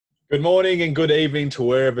Good morning and good evening to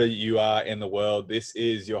wherever you are in the world. This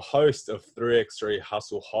is your host of 3x3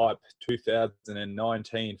 Hustle Hype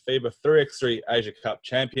 2019 FIBA 3x3 Asia Cup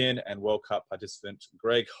champion and World Cup participant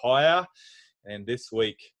Greg Heyer. And this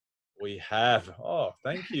week we have,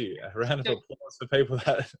 thank you, a round of applause for people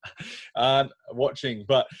that aren't watching.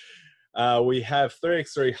 But we have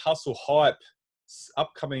 3x3 Hustle Hype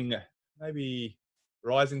upcoming maybe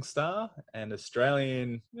rising star and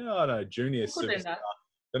Australian, junior superstar.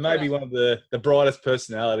 But maybe one of the brightest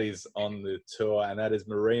personalities on the tour, and that is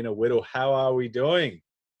Marena Whittle. How are we doing?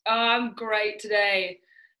 I'm great today.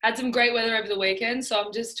 Had some great weather over the weekend, so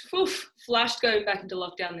I'm just flushed going back into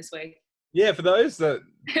lockdown this week. Yeah, for those that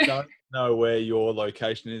don't know where your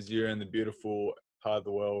location is, you're in the beautiful part of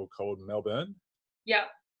the world called Melbourne. Yeah,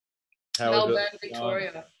 Melbourne,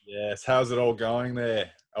 Victoria. Yes, how's it all going there?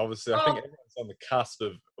 Obviously, I think everyone's on the cusp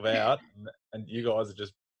of out, and you guys are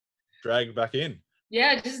just dragged back in.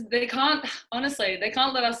 Yeah, they can't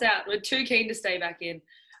let us out. We're too keen to stay back in.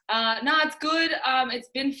 No, it's good. It's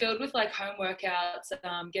been filled with like home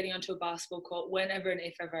workouts, getting onto a basketball court whenever and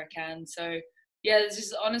if ever I can. So yeah,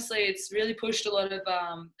 it's really pushed a lot of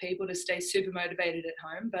people to stay super motivated at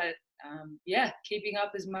home. But keeping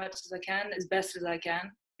up as much as I can, as best as I can.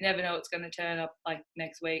 You never know what's going to turn up like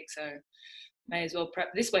next week, so may as well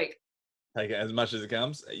prep this week. Take it as much as it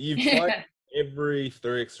comes. You've played every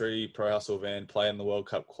 3x3 Pro Hustle event, playing the World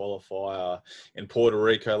Cup qualifier in Puerto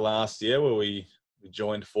Rico last year, where we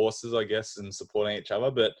joined forces, I guess, in supporting each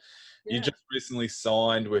other. But you just recently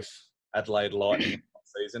signed with Adelaide Lightning in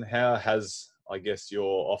season. How has, I guess,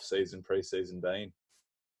 your off-season, pre-season been?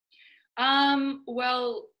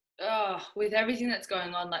 With everything that's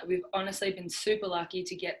going on, like we've honestly been super lucky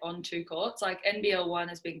to get on two courts. Like NBL 1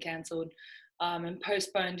 has been cancelled and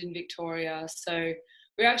postponed in Victoria. So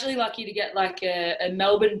we're actually lucky to get like a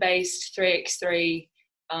Melbourne-based 3x3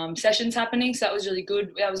 sessions happening. So that was really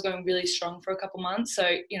good. That was going really strong for a couple months.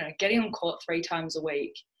 So, getting on court 3 times a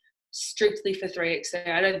week, strictly for 3x3,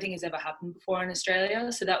 I don't think has ever happened before in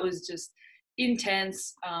Australia. So that was just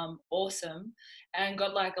intense, awesome, and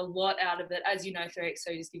got like a lot out of it. As you know,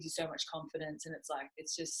 3x3 just gives you so much confidence, and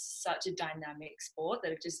it's just such a dynamic sport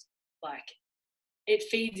that it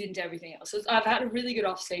feeds into everything else. So I've had a really good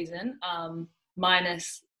off season,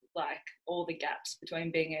 minus like all the gaps between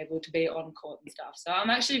being able to be on court and stuff. So I'm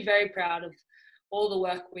actually very proud of all the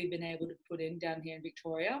work we've been able to put in down here in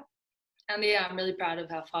Victoria. And yeah, I'm really proud of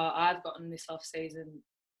how far I've gotten this off season,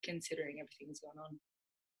 considering everything's gone on.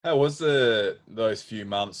 How was those few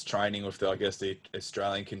months training with the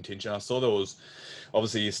Australian contingent? I saw there was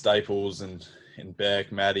obviously your staples and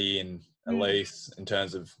Beck, Maddie and Elise in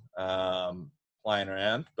terms of playing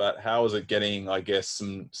around, but how was it getting, I guess,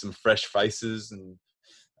 some fresh faces? And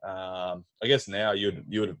I guess now you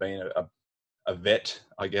would have been a vet,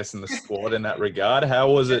 I guess, in the squad in that regard. How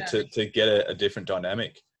was it to get a different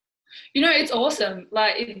dynamic? It's awesome.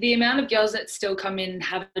 Like the amount of girls that still come in and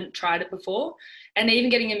haven't tried it before, and even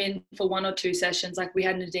getting them in for 1 or 2 sessions. Like we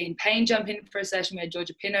had Nadine Payne jump in for a session. We had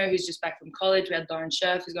Georgia Pino, who's just back from college. We had Lauren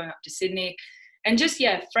Scherf, who's going up to Sydney. And just,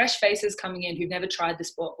 fresh faces coming in who've never tried the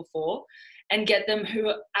sport before, and get them who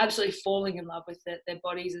are absolutely falling in love with it. Their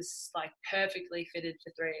bodies are like perfectly fitted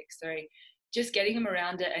for 3x3. Just getting them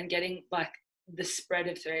around it and getting like the spread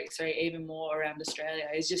of 3x3 even more around Australia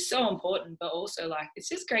is just so important. But also like it's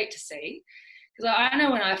just great to see, because I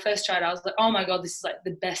know when I first tried, I was like, oh my god, this is like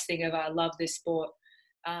the best thing ever. I love this sport.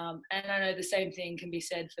 And I know the same thing can be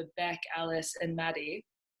said for Beck, Alice, and Maddie,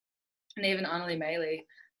 and even Annalie Maley.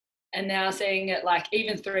 And now seeing it like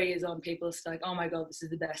even 3 years on, people are still like, oh my god, this is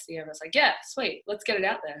the best thing ever. It's like, yeah, sweet, let's get it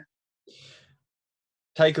out there.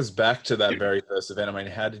 Take us back to that very first event. I mean,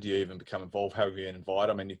 how did you even become involved? How were you invited?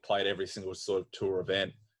 I mean, you've played every single sort of tour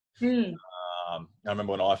event. I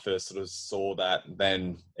remember when I first sort of saw that.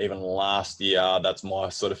 Then even last year, that's my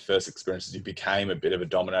sort of first experience. You became a bit of a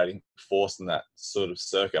dominating force in that sort of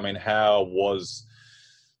circuit. I mean, how was,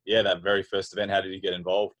 that very first event? How did you get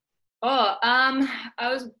involved? I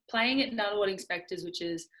was playing at Nuttall Inspectors, which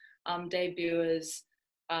is Dave Buer's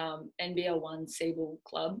NBL 1 Seabull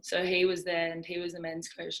club. So he was there and he was the men's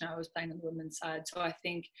coach, and I was playing on the women's side. So I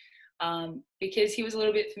think because he was a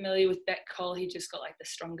little bit familiar with Beck Cole, he just got like the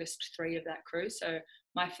strongest 3 of that crew. So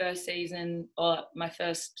my first season, or my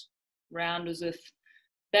first round, was with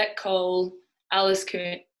Beck Cole,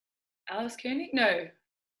 Hannah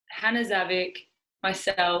Zavik,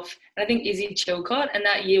 myself, and I think Izzy Chilcott. And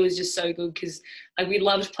that year was just so good because like we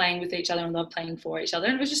loved playing with each other and loved playing for each other,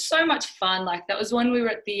 and it was just so much fun. Like that was when we were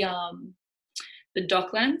at the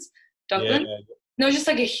Docklands. Yeah. And it was just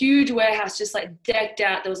like a huge warehouse, just like decked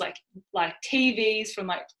out. There was like TVs from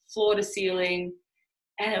like floor to ceiling.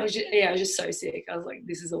 And it was just so sick. I was like,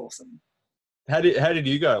 this is awesome. How did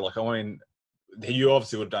you go? Like, I mean, you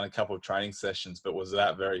obviously would have done a couple of training sessions, but was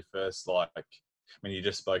that very first, like, when you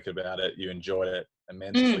just spoke about it, you enjoyed it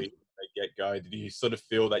immensely at get-go? Did you sort of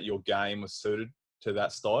feel that your game was suited to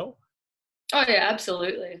that style? Oh yeah,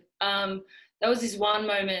 absolutely. There was this one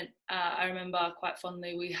moment I remember quite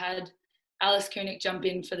fondly. We had Alice Koenig jump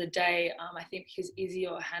in for the day. I think because Izzy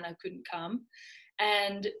or Hannah couldn't come,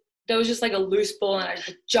 and there was just like a loose ball, and I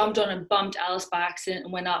just jumped on and bumped Alice by accident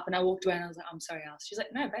and went up. And I walked away and I was like, "I'm sorry, Alice." She's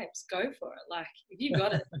like, "No, babes, go for it. Like if you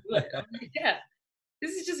got it, do it." I'm like, "Yeah,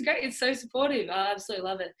 this is just great. It's so supportive. I absolutely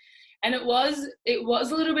love it." And it was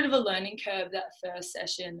a little bit of a learning curve that first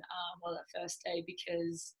session, that first day,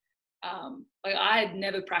 because like I had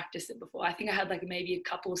never practiced it before. I think I had like maybe a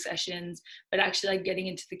couple of sessions, but actually like getting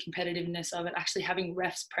into the competitiveness of it, actually having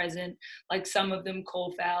refs present, like some of them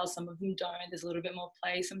call fouls, some of them don't. There's a little bit more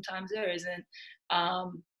play, sometimes there isn't.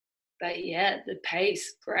 But yeah, the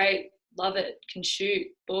pace, great, love it, can shoot,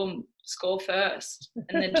 boom, score first,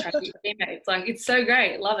 and then train your teammates. Like it's so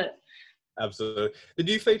great, love it. Absolutely. Did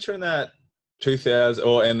you feature in that 2000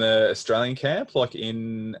 or in the Australian camp, like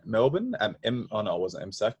in Melbourne? Oh no, it wasn't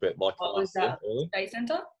MSAC, but like What was last year, that? early. State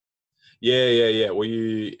Centre? Yeah. Were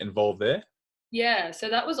you involved there? Yeah, so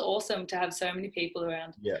that was awesome to have so many people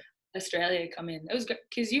around Yeah. Australia come in. It was good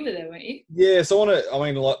because you were there, weren't you? Yeah, so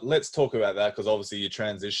let's talk about that because obviously you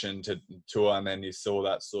transitioned to tour and then you saw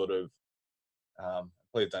that sort of,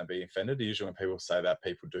 please don't be offended. Usually when people say that,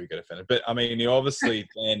 people do get offended. But I mean, you obviously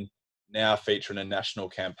then now feature in a national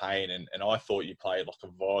campaign and I thought you played like a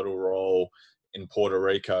vital role in Puerto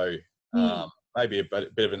Rico, maybe a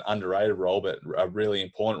bit of an underrated role, but a really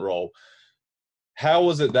important role. How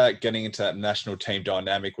was it that getting into that national team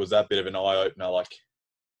dynamic, was that a bit of an eye-opener, like,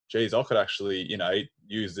 geez, I could actually,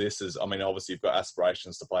 use this as, I mean, obviously you've got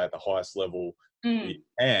aspirations to play at the highest level you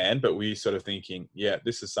can, but were you sort of thinking, yeah,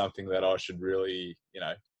 this is something that I should really,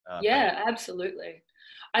 pay? Yeah, absolutely.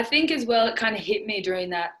 I think as well, it kind of hit me during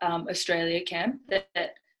that Australia camp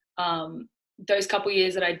that those couple of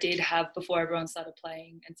years that I did have before everyone started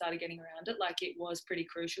playing and started getting around it, like it was pretty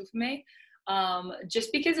crucial for me.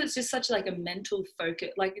 Just because it's just such like a mental focus,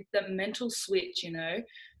 like the mental switch,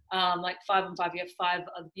 like 5-on-5,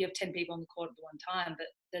 you have 10 people on the court at the one time, but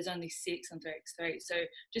there's only 6 on 3x3. So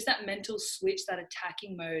just that mental switch, that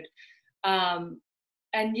attacking mode.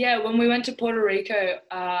 And yeah, when we went to Puerto Rico,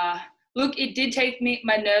 look, it did take me,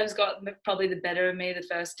 my nerves got probably the better of me the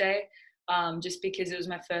first day, just because it was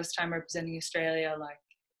my first time representing Australia, like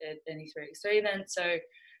at any 3x3 event. So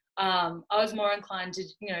I was more inclined to,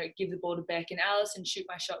 give the ball to Beck and Alice and shoot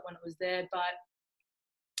my shot when it was there. But,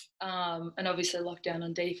 and obviously lock down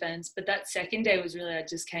on defense. But that second day was really, I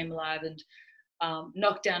just came alive and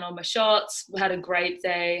knocked down all my shots, had a great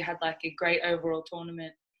day, had like a great overall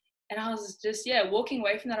tournament. And I was just, walking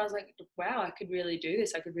away from that, I was like, wow, I could really do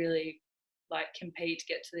this. I could really like compete to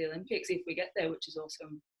get to the Olympics if we get there, which is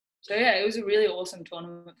awesome. So yeah, it was a really awesome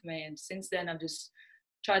tournament for me. And since then, I've just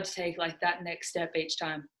tried to take like that next step each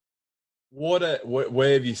time.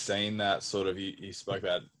 Where have you seen that sort of, you spoke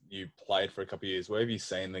about you played for a couple of years, where have you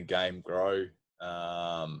seen the game grow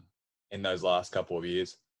in those last couple of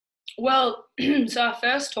years? Well, so our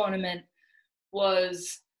first tournament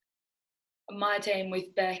was my team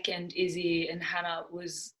with Beck and Izzy and Hannah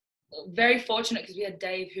was very fortunate because we had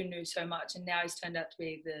Dave who knew so much, and now he's turned out to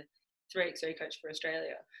be the 3x3 coach for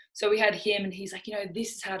Australia. So we had him and he's like,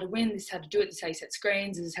 this is how to win, this is how to do it, this is how you set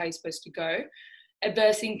screens, this is how you're supposed to go.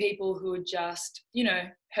 Versing people who had just,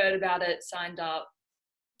 heard about it, signed up,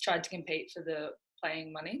 tried to compete for the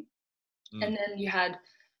playing money. And then you had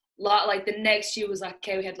like the next year was like,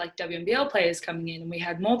 okay, we had like WNBL players coming in and we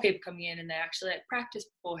had more people coming in and they actually like practiced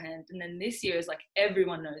beforehand. And then this year is like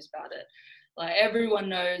everyone knows about it. Like everyone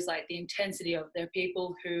knows like the intensity of it. There are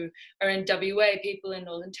people who are in WA, people in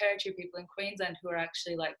Northern Territory, people in Queensland who are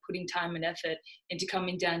actually like putting time and effort into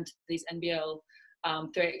coming down to these NBL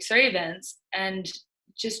 3x3 events and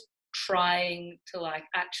just trying to like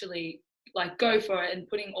actually like go for it and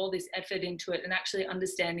putting all this effort into it and actually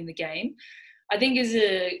understanding the game. I think as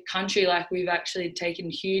a country, like we've actually taken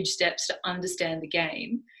huge steps to understand the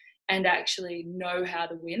game and actually know how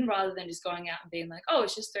to win rather than just going out and being like, oh,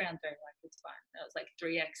 it's just 3-on-3, like it's fine. No, it's like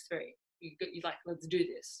 3x3. You like, let's do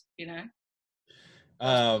this,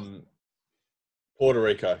 Puerto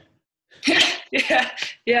Rico.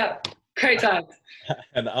 yeah, great time.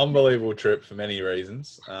 An unbelievable trip for many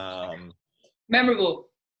reasons. Memorable.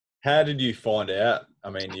 How did you find out?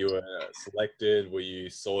 I mean, you were selected. Were you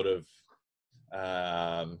sort of,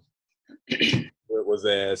 was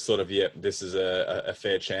there sort of, this is a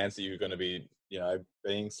fair chance that you're going to be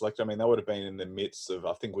being selected? I mean, that would have been in the midst of,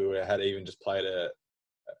 I think had even just played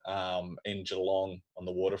in Geelong on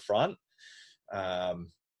the waterfront.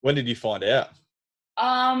 When did you find out?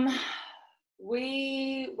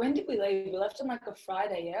 When did we leave? We left on like a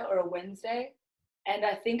Friday, or a Wednesday. And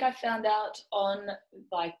I think I found out on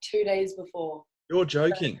like 2 days before. You're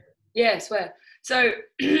joking. So, yeah, I swear. So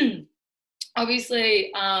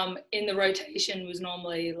obviously in the rotation was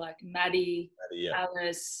normally like Maddie,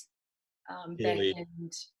 Alice, Beck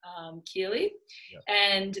and Keely. Yep.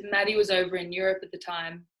 And Maddie was over in Europe at the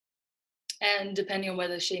time. And depending on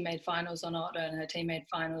whether she made finals or not, and her team made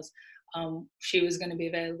finals, she was going to be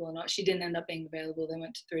available or not. She didn't end up being available. They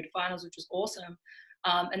went through to finals, which was awesome.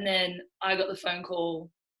 And then I got the phone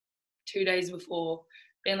call 2 days before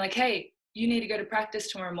being like, hey, you need to go to practice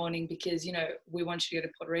tomorrow morning because, we want you to go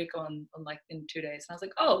to Puerto Rico on like in 2 days. And I was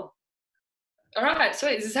like, oh, all right,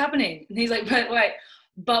 sweet, is this happening? And he's like,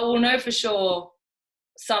 but we'll know for sure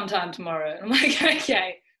sometime tomorrow. And I'm like,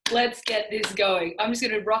 okay, let's get this going. I'm just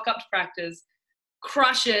going to rock up to practice,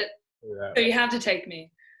 crush it. Yeah. So you have to take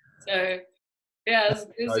me. So yeah,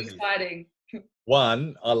 it was exciting.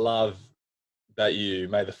 One, I love that you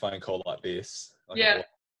made the phone call like this. Yeah.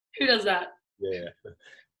 Who does that? Yeah.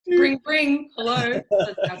 Bring. Hello.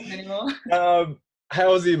 Doesn't happen anymore.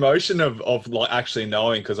 How was the emotion of like actually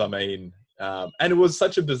knowing? Because I mean, and it was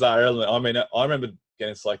such a bizarre element. I mean, I remember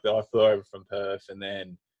getting selected. I flew over from Perth, and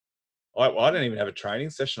then I didn't even have a training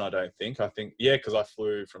session. I don't think. I think because I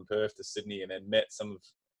flew from Perth to Sydney, and then met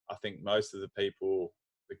I think most of the people.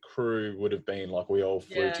 The crew would have been like we all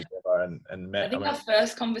flew together and met. I think our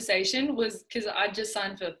first conversation was because I just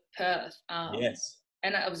signed for Perth. Yes.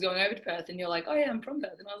 And I was going over to Perth, and you're like, oh yeah, I'm from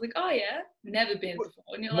Perth. And I was like, oh yeah, never been before.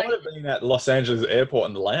 And you're might have been at Los Angeles airport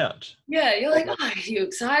in the lounge. Yeah, you're like, oh, are you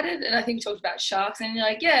excited? And I think you talked about sharks, and you're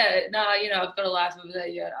like, yeah, no, I've got a life over there.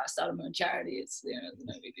 Yeah, I started my own charity. It's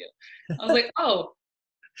no big deal. I was like, oh.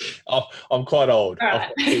 I'm quite old. Right.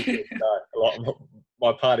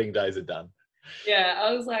 My partying days are done. Yeah,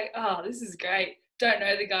 I was like, oh, this is great. Don't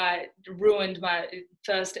know the guy, ruined my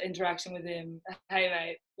first interaction with him. Hey,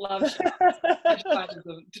 mate, love sharks.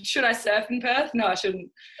 Should I surf in Perth? No, I shouldn't.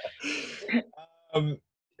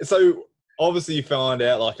 So obviously you found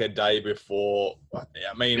out like a day before.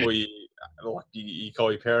 I mean, you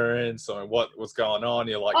call your parents or what's going on?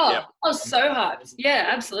 You're like, I was so hyped. Yeah,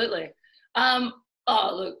 absolutely.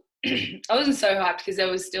 Look, I wasn't so hyped because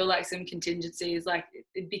there was still like some contingencies, like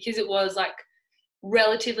because it was like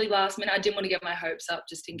relatively last minute. I didn't want to get my hopes up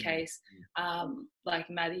just in case like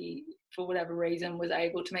Maddie for whatever reason was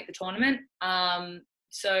able to make the tournament.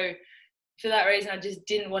 So for that reason I just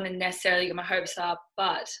didn't want to necessarily get my hopes up,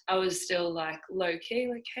 but I was still like low key,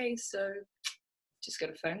 like, hey, so just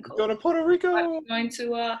got a phone call. Going to Puerto Rico. I'm going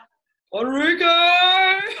to Puerto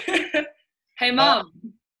Rico. Hey mom,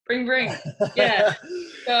 bring. Yeah.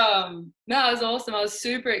 No, it was awesome. I was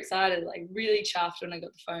super excited, like really chuffed when I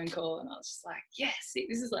got the phone call, and I was just like, yes,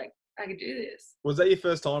 this is like, I could do this. Was that your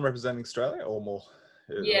first time representing Australia or more?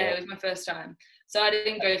 Yeah, it was my first time. So I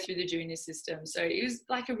didn't go through the junior system. So it was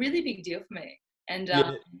like a really big deal for me. And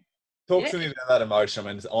talk to me about that emotion.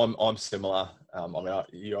 I mean, I'm similar. I mean,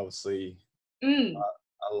 you obviously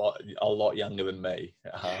a lot younger than me.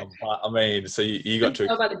 But I mean, so you got to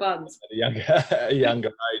by the buns at a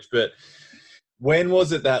younger age. But when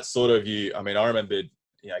was it that sort of I mean, I remember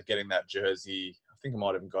getting that jersey. I think I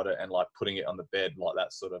might have got it and like putting it on the bed like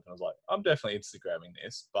that sort of. And I was like, I'm definitely Instagramming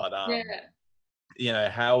this. But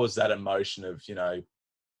how was that emotion of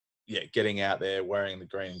getting out there wearing the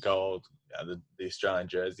green and gold, the Australian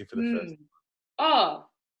jersey for the first time? Oh,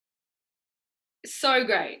 so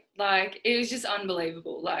great. Like, it was just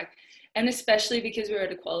unbelievable. Like, and especially because we were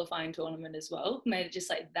at a qualifying tournament as well, made it just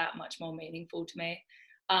like that much more meaningful to me.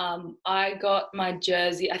 I got my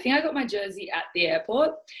jersey. I think I got my jersey at the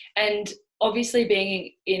airport, and obviously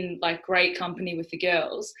being in like great company with the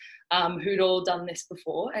girls who'd all done this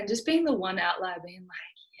before, and just being the one outlier being like,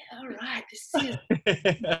 yeah, all right, this is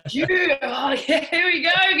you. Oh yeah, here we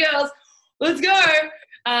go, girls. Let's go.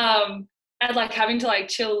 And like having to like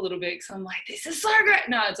chill a little bit because I'm like, this is so great.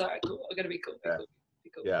 No, it's all right, cool. I'm gonna be cool. Be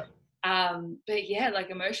cool. Yeah. But yeah, like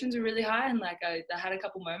emotions are really high, and like I had a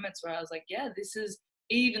couple moments where I was like, yeah, this is,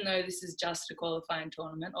 even though this is just a qualifying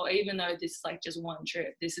tournament, or even though this is like just one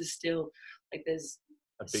trip, this is still like there's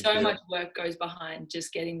so much work goes behind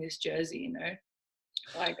just getting this jersey,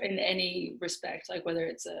 like in any respect, like whether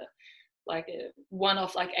it's a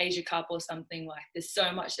one-off like Asia Cup or something, like there's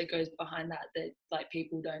so much that goes behind that like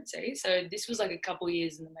people don't see. So this was like a couple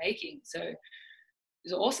years in the making. So it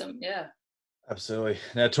was awesome. Yeah. Absolutely.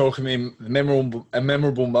 Now, talk to me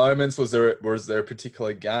memorable moments. Was there a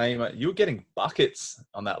particular game you were getting buckets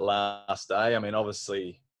on that last day? I mean,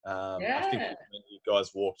 obviously, I think Yeah. you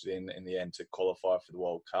guys walked in the end to qualify for the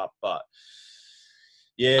World Cup. But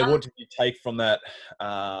yeah, what did you take from that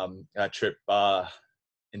trip?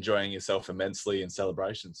 Enjoying yourself immensely in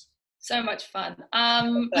celebrations. So much fun.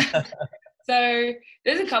 So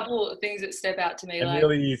there's a couple of things that step out to me, And like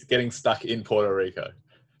nearly getting stuck in Puerto Rico.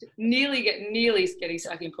 nearly getting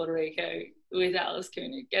stuck in Puerto Rico with Alice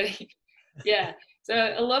Cooner. Yeah.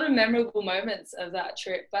 So a lot of memorable moments of that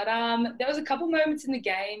trip. But there was a couple moments in the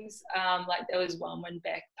games. Like there was one when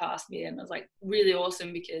Beck passed me and it was like really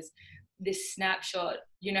awesome because this snapshot,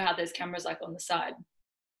 you know how there's cameras like on the side.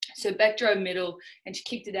 So Beck drove middle and she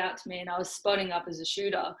kicked it out to me and I was spotting up as a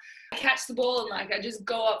shooter. I catch the ball and like I just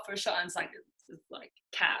go up for a shot and it's like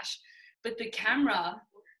cash. But the camera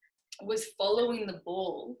was following the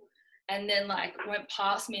ball and then like went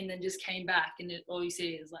past me and then just came back and all you see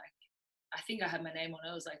is like I think I had my name on it.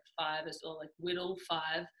 It was like 5 as well, like Whittle 5,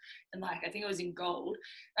 and like I think it was in gold.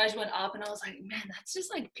 And I just went up and I was like, man, that's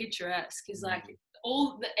just like picturesque. Because like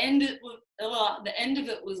all the end of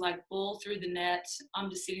it was like ball through the net. I'm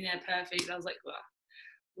just sitting there perfect. I was like, wow,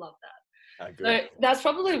 love that. So that's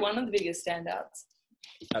probably one of the biggest standouts.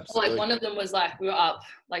 Absolutely. Like one of them was like we were up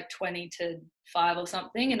like 20-5 or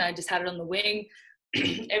something, and I just had it on the wing.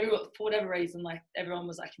 Everyone, for whatever reason, like everyone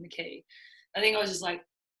was like in the key. I think I was just like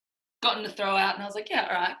gotten to throw out, and I was like, yeah,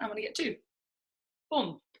 all right, I'm gonna get 2.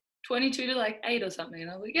 Boom, 22 to like 8 or something, and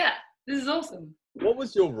I was like, yeah, this is awesome. What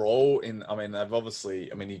was your role in? I mean, they've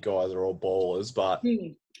obviously. I mean, you guys are all ballers, but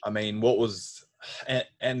I mean, what was?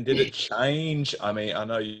 And did it change? I mean, I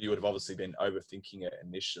know you would have obviously been overthinking it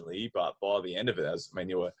initially, but by the end of it,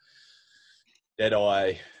 you were dead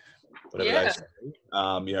eye, whatever they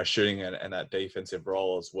say, shooting and that defensive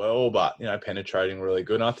role as well, but, penetrating really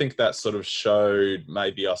good. And I think that sort of showed,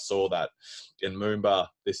 maybe I saw that in Moomba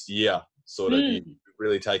this year, sort of you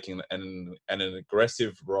really taking an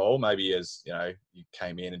aggressive role, maybe as, you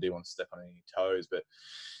came in and didn't want to step on any toes, but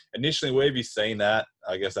initially, where have you seen that,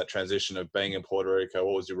 I guess, that transition of being in Puerto Rico?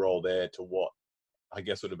 What was your role there to what, I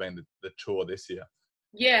guess, would have been the tour this year?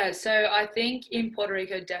 Yeah, so I think in Puerto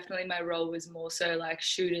Rico, definitely my role was more so like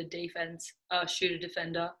shooter defender,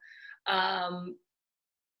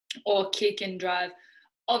 or kick and drive.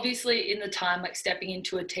 Obviously, in the time, like stepping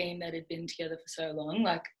into a team that had been together for so long,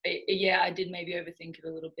 like, I did maybe overthink it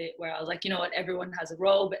a little bit where I was like, you know what, everyone has a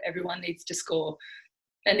role, but everyone needs to score.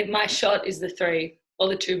 And if my shot is the 3 or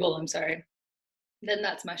the 2 ball, I'm sorry, then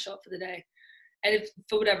that's my shot for the day. And if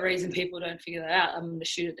for whatever reason people don't figure that out, I'm going to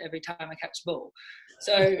shoot it every time I catch the ball.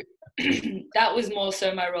 So that was more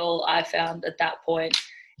so my role, I found, at that point.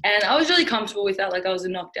 And I was really comfortable with that. Like I was a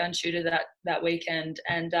knockdown shooter that weekend.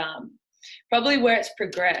 And probably where it's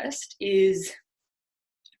progressed is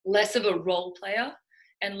less of a role player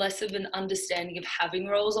and less of an understanding of having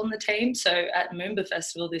roles on the team. So at Moomba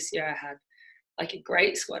Festival this year, I had like a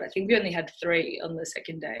great squad. I think we only had 3 on the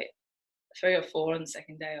second day, 3 or 4 on the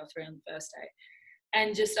second day, or 3 on the first day.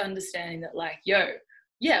 And just understanding that, like,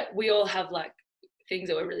 we all have like things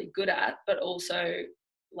that we're really good at, but also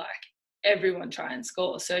like everyone try and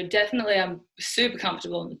score. So definitely I'm super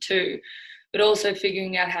comfortable in the 2, but also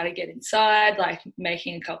figuring out how to get inside, like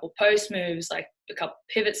making a couple post moves, like a couple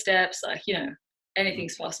pivot steps, like,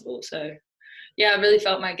 anything's possible. So yeah, I really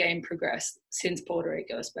felt my game progress since Puerto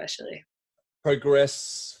Rico, especially.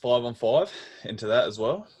 Progress 5-on-5 into that as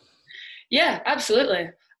well? Yeah,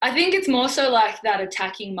 absolutely. I think it's more so like that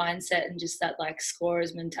attacking mindset and just that like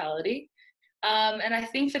scorer's mentality. And I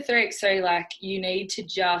think for 3x3, like you need to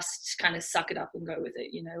just kind of suck it up and go with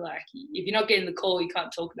it. Like if you're not getting the call, you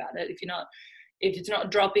can't talk about it. If it's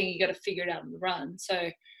not dropping, you got to figure it out on the run. So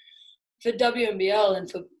for WNBL and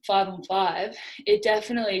for 5-on-5, it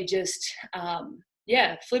definitely just,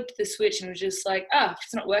 flipped the switch and was just like, if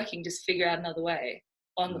it's not working, just figure out another way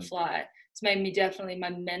on the fly. It's made me definitely, my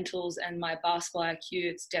mentals and my basketball IQ,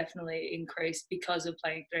 it's definitely increased because of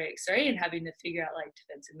playing 3x3 and having to figure out like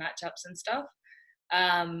defensive matchups and stuff.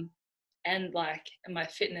 And my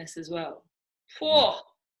fitness as well. Whoa,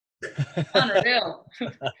 unreal.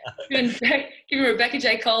 Giving Rebecca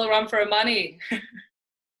J. Cole a run for her money.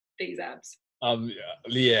 These abs.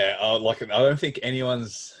 Like I don't think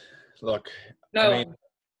anyone's like. No.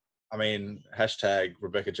 I mean, hashtag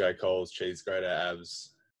Rebecca J. Cole's cheese grater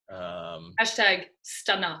abs. Hashtag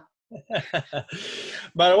stunner.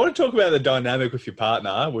 But I want to talk about the dynamic with your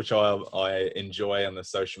partner, which I enjoy on the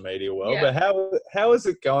social media world. Yeah. But how is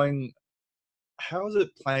it going? How is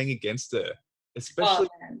it playing against her? Especially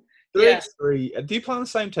 3x3. Do you play on the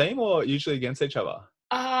same team or usually against each other?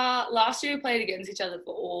 Last year we played against each other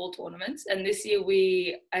for all tournaments, and this year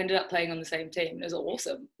we ended up playing on the same team. It was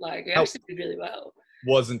awesome. Like, we actually did really well.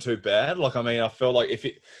 Wasn't too bad. Like, I mean, I felt like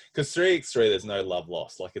because 3x3, there's no love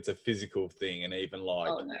lost. Like, it's a physical thing. And even like,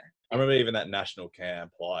 Oh, no. I remember even that national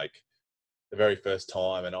camp, like the very first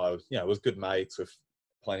time, and I was, it was good mates with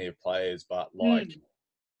plenty of players, but like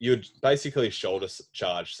you'd basically shoulder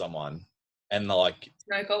charge someone and like,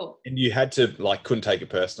 No, cool. and you had to like, couldn't take it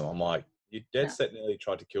personal. I'm like, you dead set nearly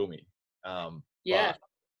tried to kill me. Yeah.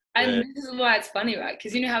 And this is why it's funny, right?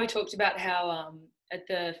 Because you know how we talked about how at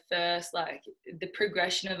the first, like, the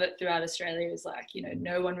progression of it throughout Australia is like,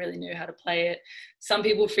 no one really knew how to play it. Some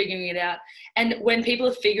people figuring it out. And when people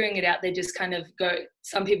are figuring it out, they just kind of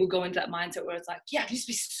some people go into that mindset where it's like, yeah, just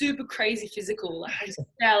be super crazy physical. Like, I just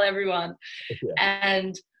tell everyone. Yeah.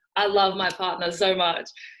 And I love my partner so much.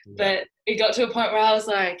 Yeah. But it got to a point where I was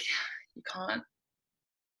like, you can't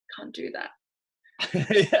do that.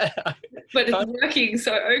 Yeah. But it's working,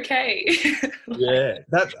 so okay. Yeah,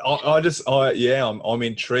 I'm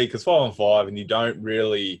intrigued because 5-on-5, and you don't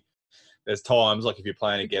really. There's times like if you're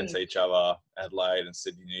playing against each other, Adelaide and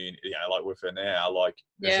Sydney, like with her now, like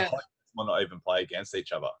might not even play against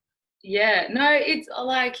each other. Yeah, no, it's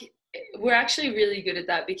like we're actually really good at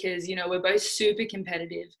that because we're both super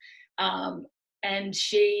competitive, and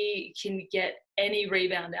she can get any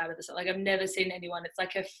rebound out of this. Like, I've never seen anyone. It's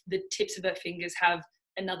like the tips of her fingers have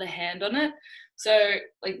another hand on it. So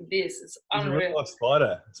like, this is unreal.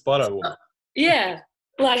 Spider woman. Yeah,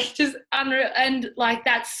 like, just unreal. And like,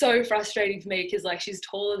 that's so frustrating for me because like, she's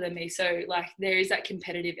taller than me, so like there is that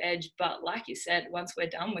competitive edge. But like you said, once we're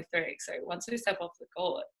done with 3x, so once we step off the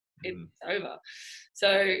court, it's over.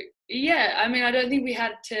 So yeah, I mean, I don't think we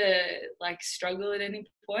had to like struggle at any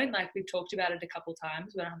point. Like, we've talked about it a couple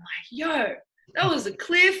times when I'm like, yo, that was a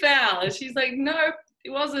clear foul. And she's like, no,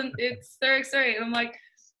 it wasn't. It's 3x3. And I'm like,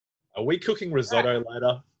 are we cooking risotto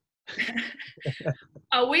later?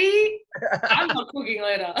 Are we? I'm not cooking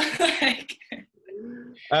later.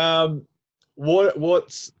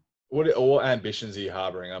 What ambitions are you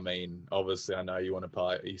harboring? I mean, obviously, I know you want to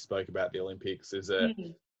play. You spoke about the Olympics.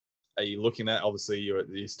 Are you looking at? Obviously, you're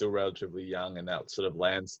still relatively young in that sort of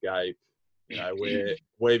landscape.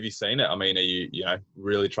 Where have you seen it? I mean, are you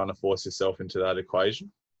really trying to force yourself into that equation?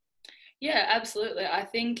 Yeah, absolutely. I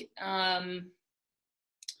think I'm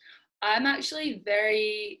actually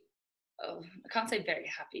I can't say very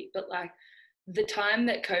happy, but like, the time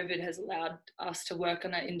that COVID has allowed us to work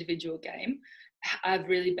on that individual game, I've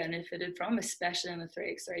really benefited from, especially on the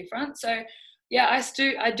 3x3 front. So yeah,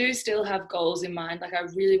 I do still have goals in mind. Like, I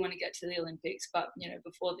really want to get to the Olympics, but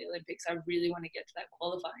before the Olympics, I really want to get to that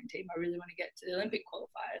qualifying team. I really want to get to the Olympic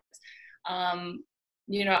qualifiers.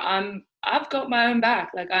 I've got my own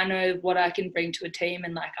back. Like, I know what I can bring to a team,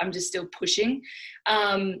 and like, I'm just still pushing.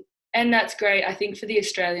 And that's great. I think for the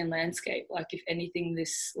Australian landscape, like, if anything,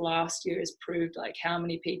 this last year has proved like how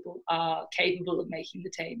many people are capable of making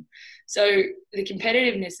the team. So the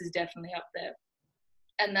competitiveness is definitely up there,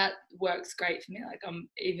 and that works great for me. Like, I'm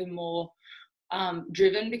even more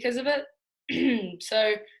driven because of it.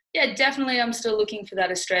 So yeah, definitely, I'm still looking for that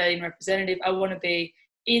Australian representative. I want to be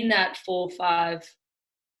in that 4-5.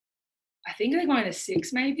 I think they're going to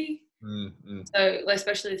 6 maybe. So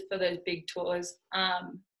especially for those big tours.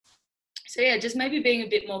 So yeah, just maybe being a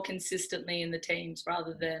bit more consistently in the teams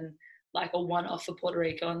rather than like a one-off for Puerto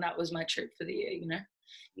Rico, and that was my trip for the year.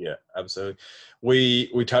 Yeah, absolutely.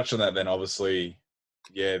 We touched on that then, obviously.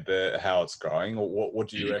 Yeah, how it's growing. What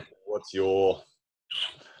do you reckon? What's your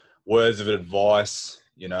words of advice?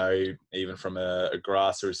 Even from a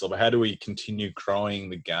grassroots level, how do we continue growing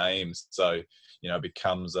the games so it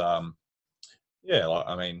becomes everyone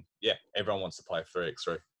wants to play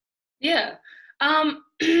 3x3. Yeah.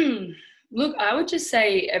 Look, I would just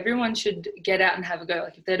say everyone should get out and have a go.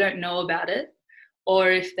 Like, if they don't know about it, or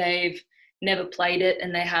if they've never played it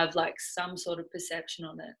and they have like some sort of perception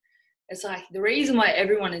on it, it's like, the reason why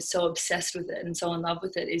everyone is so obsessed with it and so in love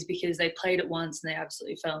with it is because they played it once and they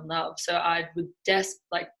absolutely fell in love. So I would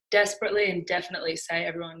desperately and definitely say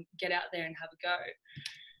everyone get out there and have a go.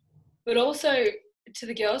 But also to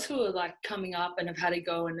the girls who are like coming up and have had a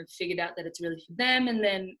go and have figured out that it's really for them, and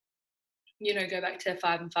then go back to their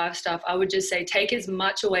 5-on-5 stuff, I would just say take as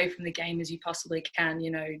much away from the game as you possibly can.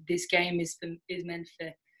 This game is meant for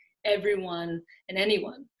everyone and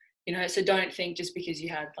anyone. So don't think just because you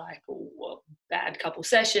had like a bad couple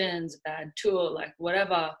sessions, bad tour, like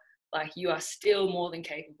whatever, like you are still more than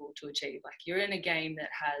capable to achieve. Like, you're in a game that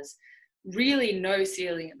has really no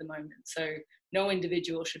ceiling at the moment. So no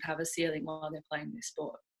individual should have a ceiling while they're playing this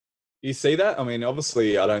sport. You see that? I mean,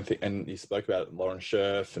 obviously, I don't think, and you spoke about Lauren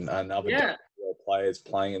Scherf and other guys WNBL players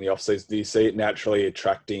playing in the off-season? Do you see it naturally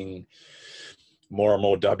attracting more and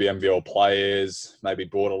more WNBL players, maybe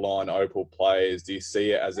borderline Opal players? Do you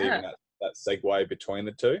see it as even that segue between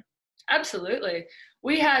the two? Absolutely.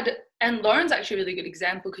 We had, and Lauren's actually a really good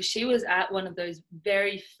example because she was at one of those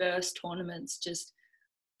very first tournaments, just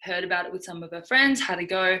heard about it with some of her friends, had to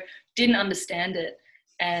go, didn't understand it,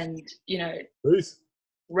 and, you know,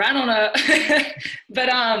 ran on her. But,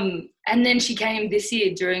 and then she came this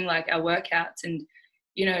year during like our workouts, and,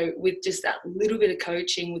 you know, with just that little bit of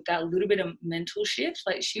coaching, with that little bit of mental shift,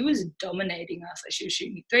 like she was dominating us. Like she was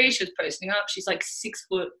shooting three, she was posting up. She's like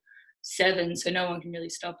 6'7", so no one can really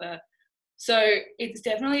stop her. So it's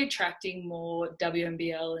definitely attracting more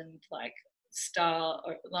WNBL and like star,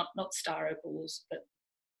 or not star opals, but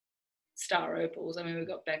star opals. I mean, we've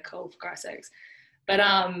got Beck Cole, for Christ's sakes. But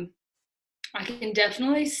I can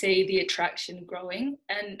definitely see the attraction growing,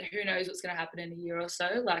 and who knows what's going to happen in a year or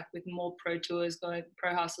so, like with more pro tours going,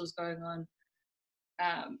 pro hustles going on.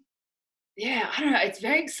 Yeah, I don't know. It's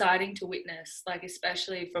very exciting to witness, like,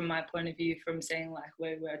 especially from my point of view, from seeing like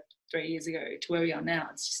where we were 3 years ago to where we are now.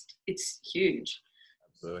 It's huge.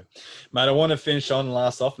 Absolutely. Mate, I want to finish on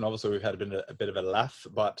last off, and obviously we've had a bit of a laugh,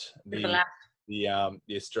 but the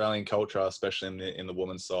Australian culture, especially in the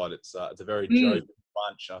women's side, it's a very jovial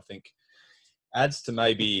bunch. I think adds to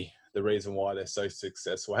maybe the reason why they're so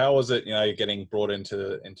successful. How was it, you know, getting brought into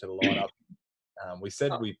the lineup? We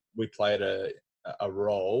said we played a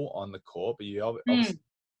role on the court, but you obviously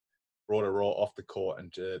brought a role off the court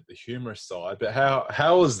into the humorous side. But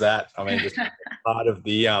how was that? I mean, just part of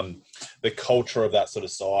the culture of that sort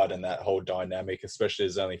of side and that whole dynamic, especially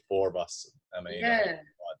there's only 4 of us. I mean,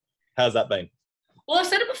 how's that been? Well, I've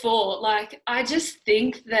said it before, like, I just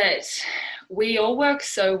think that we all work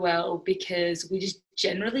so well because we just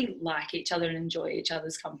generally like each other and enjoy each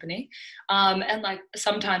other's company. And like,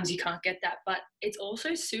 sometimes you can't get that, but it's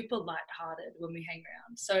also super lighthearted when we hang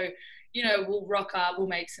around. So, you know, we'll rock up, we'll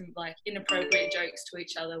make some like inappropriate jokes to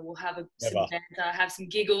each other. We'll have some banter, have some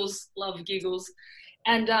giggles, love giggles.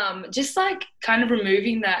 And just like kind of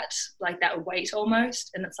removing that, like that weight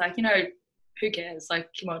almost. And it's like, you know, who cares? Like,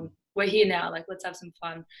 come on, we're here now. Like, let's have some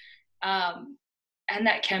fun. And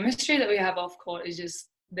that chemistry that we have off court is just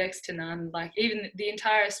next to none. Like, even the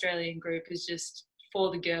entire Australian group is just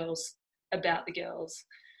for the girls, about the girls.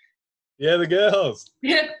 Yeah, the girls.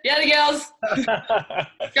 Yeah, the girls.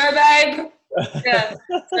 Go, babe. Yeah.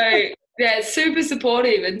 So yeah, it's super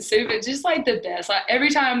supportive and super, just like the best. Like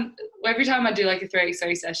every time I do like a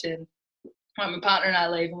 3x3 session, like my partner and I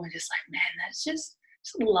leave, and we're just like, man, that's just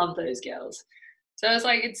love those girls. So it's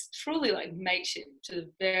like, it's truly like mateship to the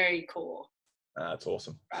very core. That's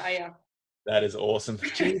awesome. Yeah. That is awesome.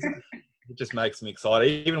 Jeez, it just makes me excited.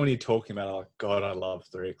 Even when you're talking about it, like, God, I love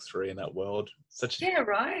 3x3 in that world. Yeah,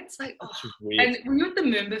 right? It's like, such weird. And were you at the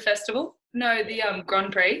Moomba Festival? No, the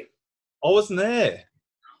Grand Prix? I wasn't there.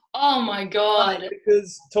 Oh, my God.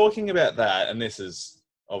 Because talking about that, and this is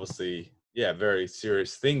obviously, a very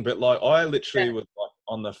serious thing, but like I literally was like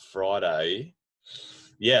on the Friday,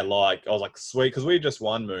 like I was like, sweet, because we just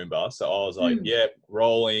won Moomba, so I was like,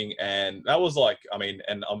 rolling, and that was like, I mean,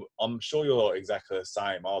 and I'm sure you're exactly the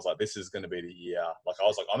same. I was like, this is going to be the year. Like I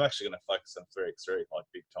was like, I'm actually going to focus on 3x3 like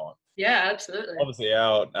big time. Yeah, absolutely. Obviously,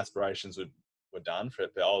 our aspirations were done for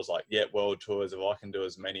it, but I was like, world tours. If I can do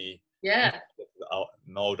as many,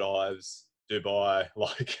 Maldives, Dubai,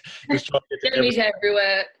 like just try to get me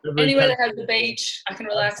everywhere, anywhere that has the beach, I can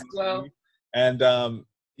relax as well. And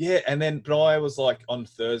and then, but I was like on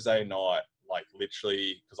Thursday night, like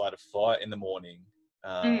literally, because I had a flight in the morning,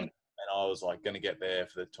 and I was like going to get there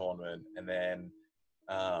for the tournament, and then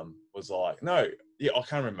was like, I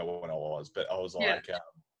can't remember when I was, but I was like,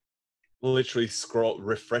 literally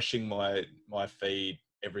refreshing my feed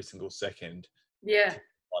every single second. Yeah.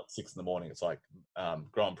 Like 6 a.m, it's like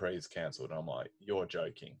Grand Prix is cancelled, and I'm like, you're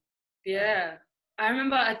joking. Yeah, I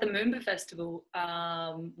remember at the Moomba Festival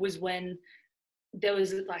was when there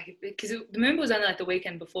was like, because the Moomba was only like the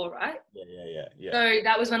weekend before, right? Yeah. So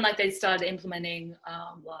that was when like they started implementing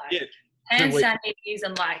hand sanitizer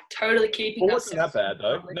and like totally keeping us. It wasn't that bad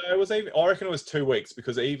though. No, it was even. I reckon it was 2 weeks,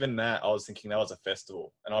 because even that I was thinking that was a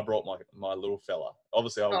festival, and I brought my little fella.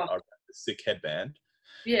 Obviously, I had a sick headband.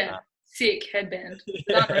 Yeah. Sick headband.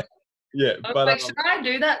 But like, should I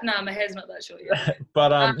do that? No, my hair's not that short yet.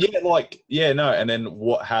 But and then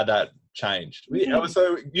how that changed?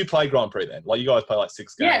 So you play Grand Prix then? Like you guys play like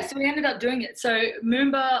 6 games? Yeah, so we ended up doing it. So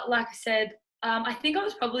Moomba, like I said, I think I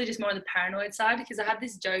was probably just more on the paranoid side, because I had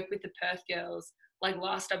this joke with the Perth girls, like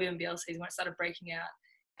last WNBL season when it started breaking out,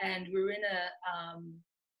 and we were in a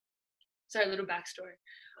sorry, a little backstory.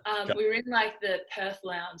 Okay. We were in like the Perth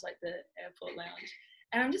lounge, like the airport lounge.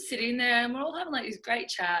 And I'm just sitting there and we're all having like these great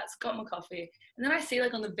chats, got my coffee. And then I see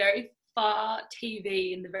like on the very far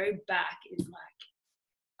TV in the very back is like,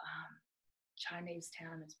 Chinese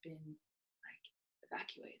town has been like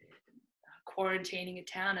evacuated and quarantining a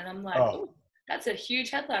town. And I'm like, oh, that's a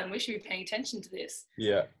huge headline. We should be paying attention to this.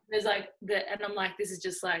 Yeah. There's like and I'm like, this is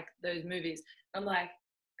just like those movies. I'm like,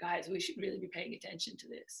 guys, we should really be paying attention to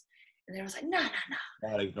this. And they was like, no.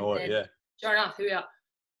 Can't ignore it, yeah. Sure enough, here we are.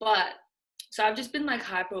 But so I've just been like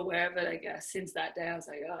hyper aware of it, I guess, since that day. I was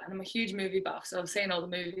like, oh, and I'm a huge movie buff, so I've seen all the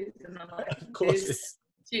movies, and I'm like, of course, this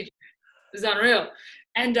is unreal.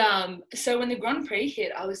 And so when the Grand Prix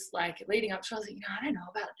hit, I was like, leading up to it, I was like, I don't know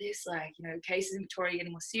about this. Like, cases in Victoria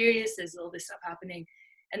getting more serious. There's all this stuff happening.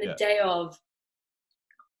 And the day of,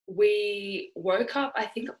 we woke up, I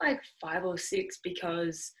think at like 5 or 6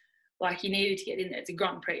 because like you needed to get in there. It's a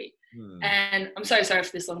Grand Prix. And I'm so sorry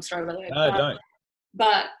for this long story, by the way. No, don't.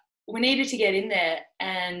 But we needed to get in there,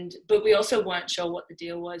 but we also weren't sure what the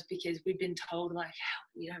deal was because we'd been told like,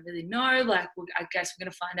 we don't really know. Like, I guess we're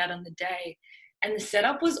going to find out on the day. And the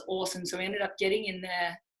setup was awesome. So we ended up getting in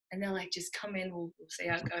there and they're like, just come in. We'll see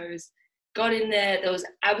how it goes. Got in there. There was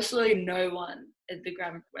absolutely no one at the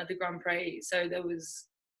Grand Prix. So there was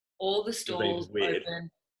all the stalls open.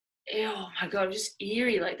 Oh my God, it was just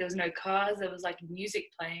eerie. Like there was no cars. There was like music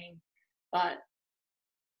playing, but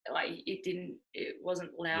like it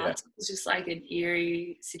wasn't loud. Yeah. It was just like an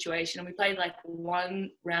eerie situation. And we played like one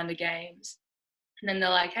round of games. And then they're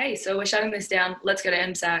like, hey, so we're shutting this down. Let's go to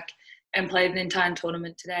MSAC and play the entire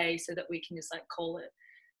tournament today so that we can just like call it.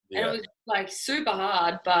 Yeah. And it was like super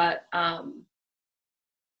hard, but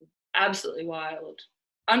absolutely wild.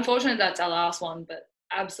 Unfortunately, that's our last one, but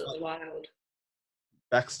absolutely wild.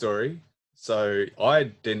 Backstory. So I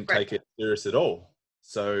didn't take it serious at all.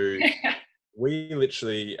 So we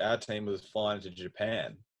literally, our team was flying to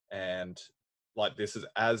Japan, and like this is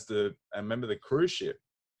I remember the cruise ship.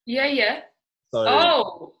 Yeah.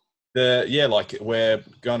 So like we're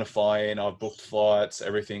going to fly in. I've booked flights,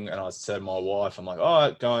 everything, and I said to my wife, I'm like, all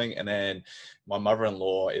right, going. And then my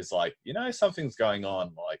mother-in-law is like, something's going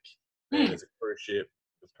on. Like there's a cruise ship,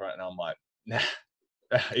 and I'm like, nah.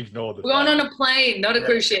 Ignore the. We're going on a plane, not a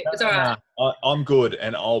cruise ship. It's all right. I'm good,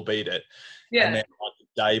 and I'll beat it. Yeah. And then like,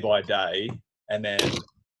 day by day, and then to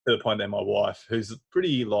the point that my wife, who's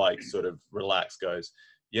pretty like sort of relaxed, goes,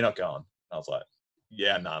 "You're not going." And I was like,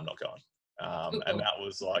 "Yeah, no, I'm not going." And that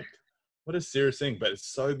was like, what a serious thing, but it's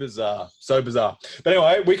so bizarre. But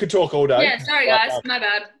anyway, we could talk all day. Yeah, sorry guys, my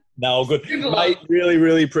bad. No, all good. Mate, really,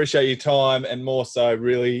 really appreciate your time, and more so,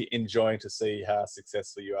 really enjoying to see how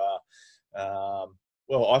successful you are.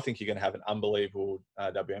 Well, I think you're going to have an unbelievable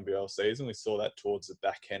WNBL season. We saw that towards the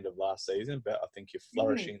back end of last season, but I think you're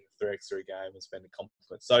flourishing in the 3x3 game has been a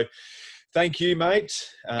compliment. So thank you, mate.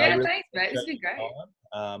 Really thanks, mate. It's been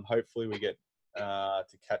great. Hopefully we get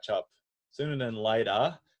to catch up sooner than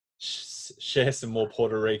later, share some more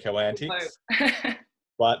Puerto Rico antics.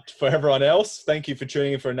 But for everyone else, thank you for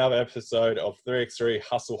tuning in for another episode of 3x3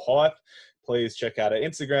 Hustle Hype. Please check out our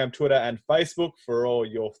Instagram, Twitter, and Facebook for all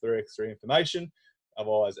your 3x3 information.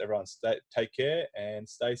 Otherwise, everyone take care and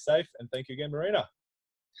stay safe. And thank you again, Marena.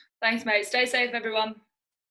 Thanks, mate. Stay safe, everyone.